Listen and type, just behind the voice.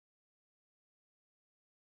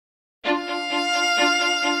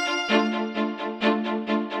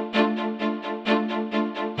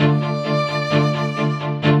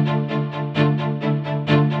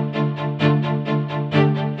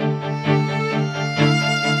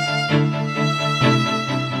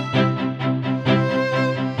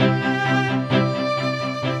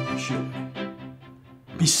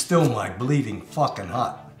still my bleeding fucking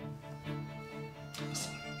heart.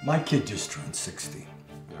 Listen, my kid just turned 16.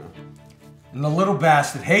 Yeah. And the little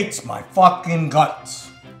bastard hates my fucking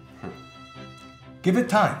guts. Give it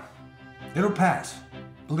time. It'll pass.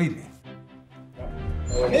 Believe me.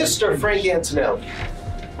 Mr. Frank Antonelli.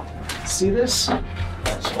 See this?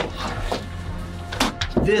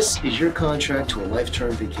 This is your contract to a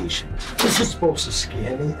life-term vacation. This is supposed to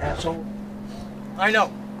scare me, asshole? I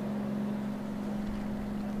know.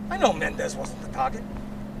 I know Mendez wasn't the target.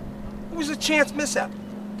 It was a chance mishap.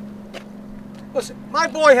 Listen, my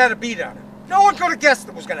boy had a beat on him. No one could have guessed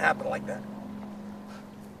it was going to happen like that.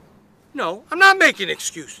 No, I'm not making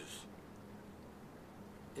excuses.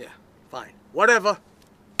 Yeah, fine. Whatever.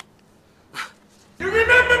 You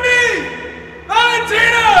remember me?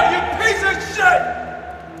 Valentina, you piece of shit!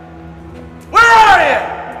 Where are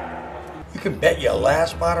you? You can bet your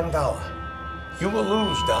last bottom dollar. You will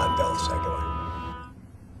lose, Don Del Seguin.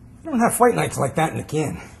 I don't have fight nights like that in the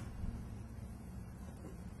can.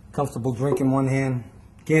 Comfortable drink in one hand,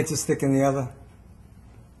 cancer stick in the other.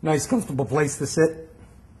 Nice, comfortable place to sit.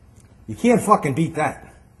 You can't fucking beat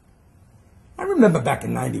that. I remember back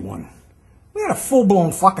in '91. We had a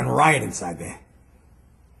full-blown fucking riot inside there.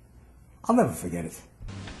 I'll never forget it.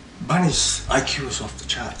 Bunny's IQ is off the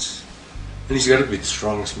charts. And he's got to be the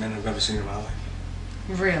strongest man I've ever seen in my life.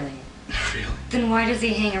 Really? Really? Then why does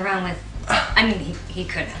he hang around with... I mean, he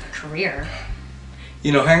could have a career.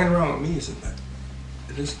 You know, hanging around with me isn't that...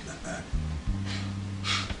 It isn't that bad.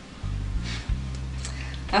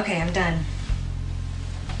 Okay, I'm done.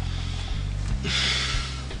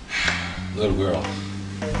 Little girl.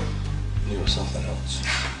 You were something else.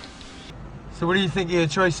 So what do you think of your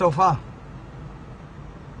choice so far?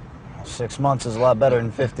 6 months is a lot better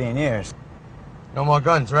than 15 years. No more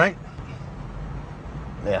guns, right?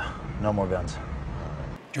 Yeah, no more guns.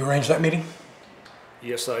 Did you arrange that meeting?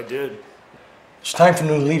 Yes, I did. It's time for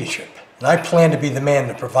new leadership, and I plan to be the man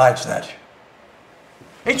that provides that.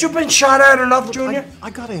 Ain't you been shot at enough, Junior? I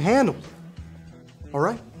got it handled. All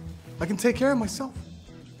right? I can take care of myself.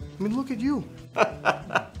 I mean, look at you.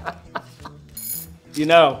 You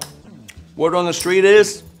know, word on the street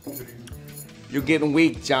is, you're getting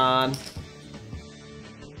weak, John.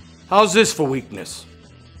 How's this for weakness?